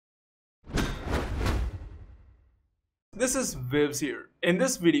This is Vivs here. In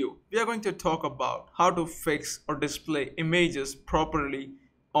this video, we are going to talk about how to fix or display images properly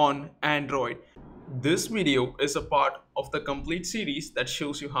on Android. This video is a part of the complete series that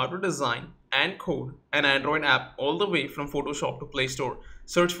shows you how to design and code an Android app all the way from Photoshop to Play Store.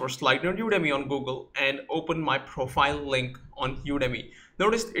 Search for slidenerd Udemy on Google and open my profile link on Udemy.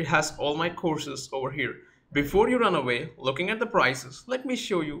 Notice it has all my courses over here. Before you run away looking at the prices, let me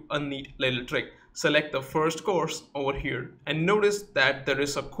show you a neat little trick. Select the first course over here and notice that there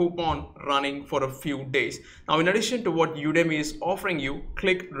is a coupon running for a few days. Now in addition to what Udemy is offering you,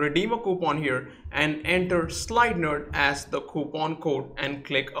 click redeem a coupon here and enter slidenerd as the coupon code and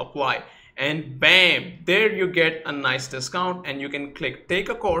click apply. And bam, there you get a nice discount and you can click take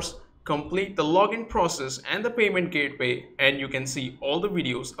a course, complete the login process and the payment gateway, and you can see all the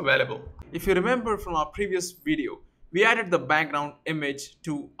videos available. If you remember from our previous video, we added the background image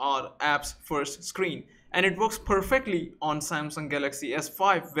to our app's first screen and it works perfectly on Samsung Galaxy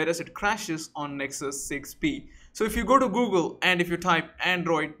S5, whereas it crashes on Nexus 6P. So if you go to Google and if you type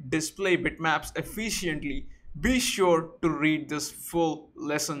Android display bitmaps efficiently, be sure to read this full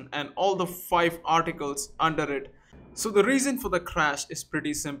lesson and all the 5 articles under it. So the reason for the crash is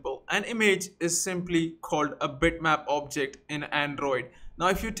pretty simple. An image is simply called a bitmap object in Android. Now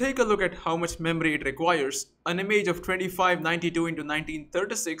if you take a look at how much memory it requires, an image of 2592 into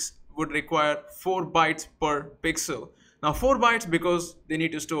 1936 would require 4 bytes per pixel. Now 4 bytes because they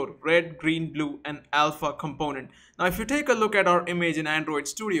need to store red, green, blue and alpha component. Now if you take a look at our image in Android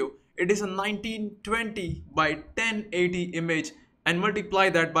Studio, it is a 1920 by 1080 image, and multiply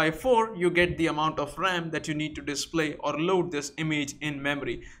that by 4, you get the amount of RAM that you need to display or load this image in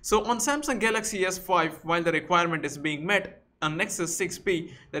memory. So on Samsung Galaxy S5, while the requirement is being met, on Nexus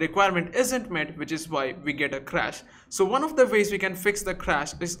 6P, the requirement isn't met, which is why we get a crash. So one of the ways we can fix the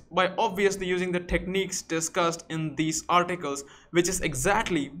crash is by obviously using the techniques discussed in these articles, which is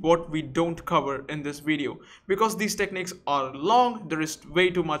exactly what we don't cover in this video. Because these techniques are long, there is way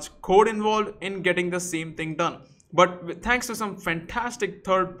too much code involved in getting the same thing done. But thanks to some fantastic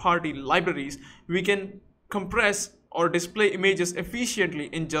third-party libraries, we can compress or display images efficiently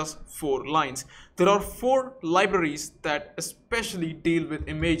in just 4 lines. There are 4 libraries that especially deal with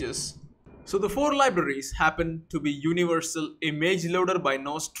images. So the 4 libraries happen to be Universal Image Loader by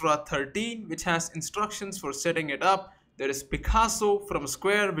Nostra 13, which has instructions for setting it up. There is Picasso from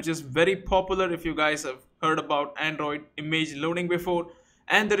Square, which is very popular if you guys have heard about Android image loading before.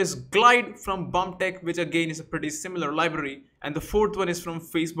 And there is Glide from BumpTech, which again is a pretty similar library. And the 4th one is from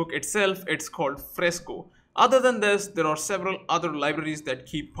Facebook itself. It's called Fresco. Other than this, there are several other libraries that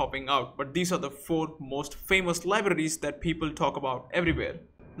keep popping out, but these are the 4 most famous libraries that people talk about everywhere.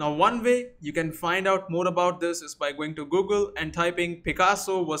 Now, one way you can find out more about this is by going to Google and typing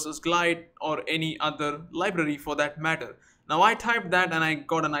Picasso versus Glide or any other library for that matter. Now, I typed that and I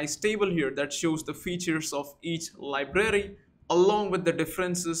got a nice table here that shows the features of each library along with the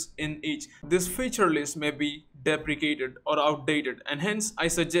differences in each. This feature list may be deprecated or outdated, and hence I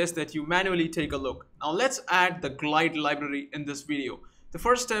suggest that you manually take a look. Now let's add the Glide library in this video. The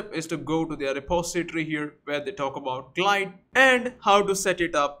first step is to go to their repository here where they talk about Glide and how to set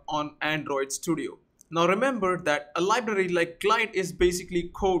it up on Android Studio. Now remember that a library like Glide is basically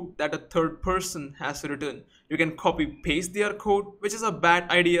code that a third person has written. You can copy paste their code, which is a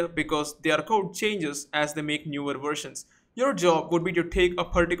bad idea because their code changes as they make newer versions. Your job would be to take a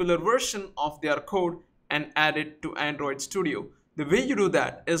particular version of their code and add it to Android Studio. The way you do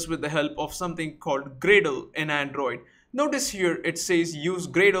that is with the help of something called Gradle in Android. Notice here it says use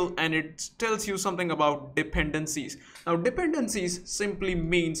Gradle and it tells you something about dependencies. Now dependencies simply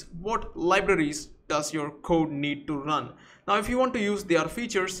means what libraries does your code need to run. Now if you want to use their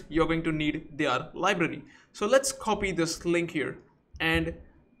features, you're going to need their library. So let's copy this link here and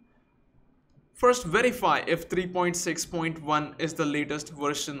first verify if 3.6.1 is the latest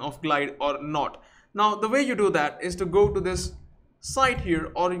version of Glide or not. Now the way you do that is to go to this site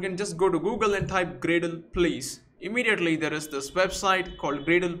here, or you can just go to Google and type Gradle please. Immediately there is this website called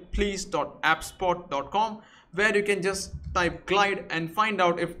gradleplease.appspot.com where you can just type Glide and find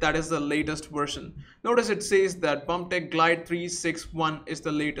out if that is the latest version. Notice it says that BumpTech Glide 361 is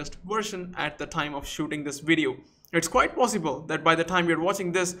the latest version at the time of shooting this video. It's quite possible that by the time you're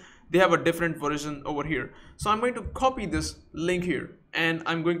watching this, they have a different version over here. So I'm going to copy this link here and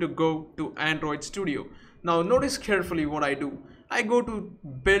I'm going to go to Android Studio. Now notice carefully what I do. I go to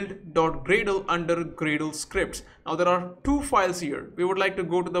build.gradle under Gradle scripts. Now there are 2 files here. We would like to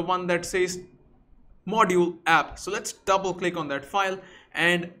go to the one that says module app. So let's double click on that file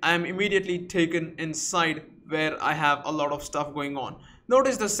and I'm immediately taken inside where I have a lot of stuff going on.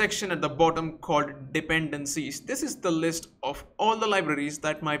 Notice the section at the bottom called dependencies. This is the list of all the libraries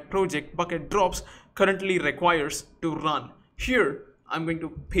that my project Bucket Drops currently requires to run. Here, I'm going to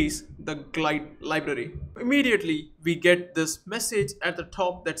paste the glide library. Immediately, we get this message at the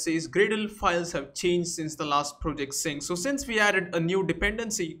top that says Gradle files have changed since the last project sync. So since we added a new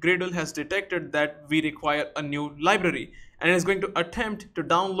dependency, Gradle has detected that we require a new library and is going to attempt to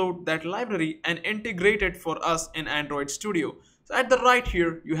download that library and integrate it for us in Android Studio. So at the right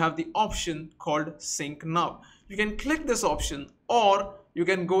here, you have the option called Sync Now. You can click this option, or you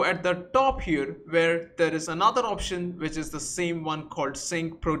can go at the top here where there is another option which is the same one called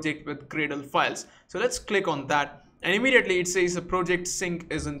Sync Project with Gradle Files. So let's click on that, and immediately it says the project sync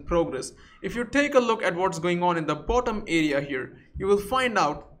is in progress. If you take a look at what's going on in the bottom area here, you will find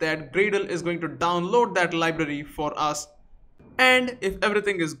out that Gradle is going to download that library for us. And if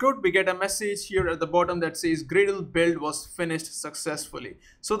everything is good, we get a message here at the bottom that says Gradle build was finished successfully.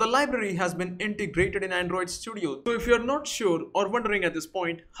 So the library has been integrated in Android Studio. So if you're not sure or wondering at this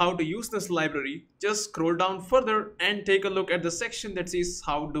point how to use this library, just scroll down further and take a look at the section that says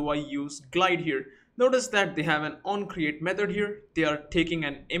how do I use glide here. Notice that they have an onCreate method here. They are taking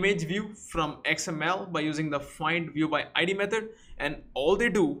an image view from XML by using the findViewById method, and all they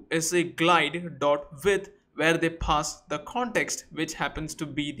do is say glide.width, where they pass the context, which happens to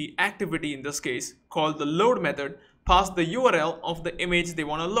be the activity in this case, called the load method, pass the URL of the image they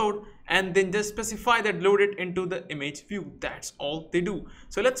want to load, and then just specify that load it into the image view. That's all they do.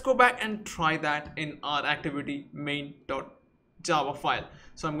 So let's go back and try that in our activity main.java file.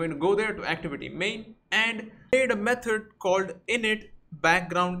 So I'm going to go there to activity main and create a method called init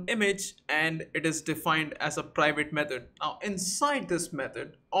background image, and it is defined as a private method. Now inside this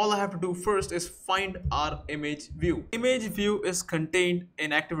method, all I have to do first is find our image view. Image view is contained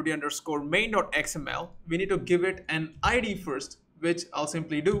in activity underscore main.xml. We need to give it an ID first, which I'll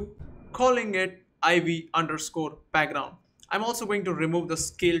simply do, calling it iv underscore background. I'm also going to remove the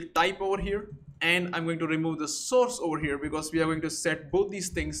scale type over here, and I'm going to remove the source over here because we are going to set both these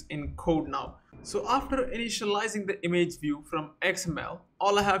things in code now. So after initializing the image view from XML,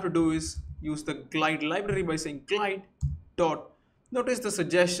 all I have to do is use the glide library by saying glide dot. Notice the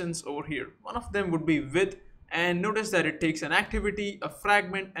suggestions over here. One of them would be width, and notice that it takes an activity, a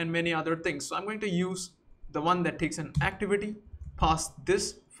fragment, and many other things. So I'm going to use the one that takes an activity, pass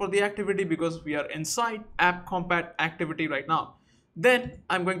this for the activity because we are inside app compat activity right now. Then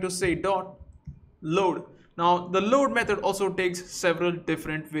I'm going to say dot load. Now the load method also takes several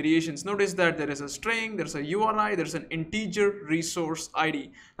different variations. Notice that there is a string, there's a URI, there's an integer resource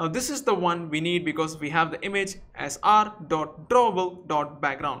ID. Now this is the one we need because we have the image as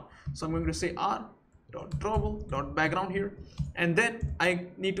r.drawable.background. So I'm going to say r.drawable.background here, and then I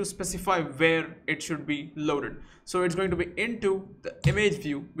need to specify where it should be loaded. So it's going to be into the image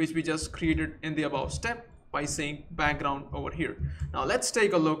view which we just created in the above step by saying background over here. Now let's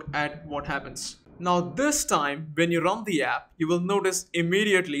take a look at what happens. Now this time when you run the app, you will notice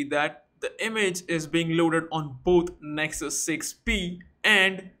immediately that the image is being loaded on both Nexus 6P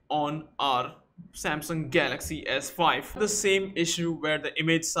and on our Samsung Galaxy S5. The same issue where the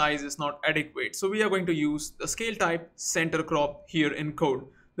image size is not adequate. So we are going to use the scale type center crop here in code.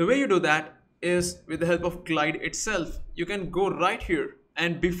 The way you do that is with the help of glide itself. You can go right here,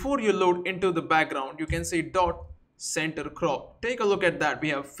 and before you load into the background, you can say dot center crop. Take a look at that. We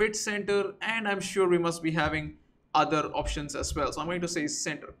have fit center, and I'm sure we must be having other options as well. So I'm going to say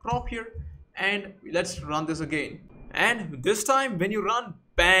center crop here, and let's run this again. And this time when you run,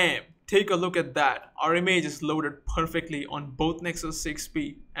 bam, take a look at that. Our image is loaded perfectly on both Nexus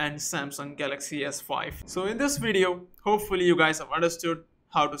 6P and Samsung Galaxy S5. So in this video, hopefully you guys have understood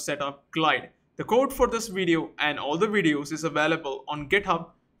how to set up glide. The code for this video and all the videos is available on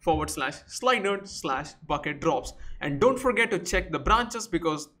github/slidenerd/bucketdrops. And don't forget to check the branches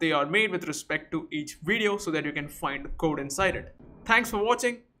because they are made with respect to each video so that you can find the code inside it. Thanks for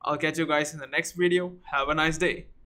watching. I'll catch you guys in the next video. Have a nice day.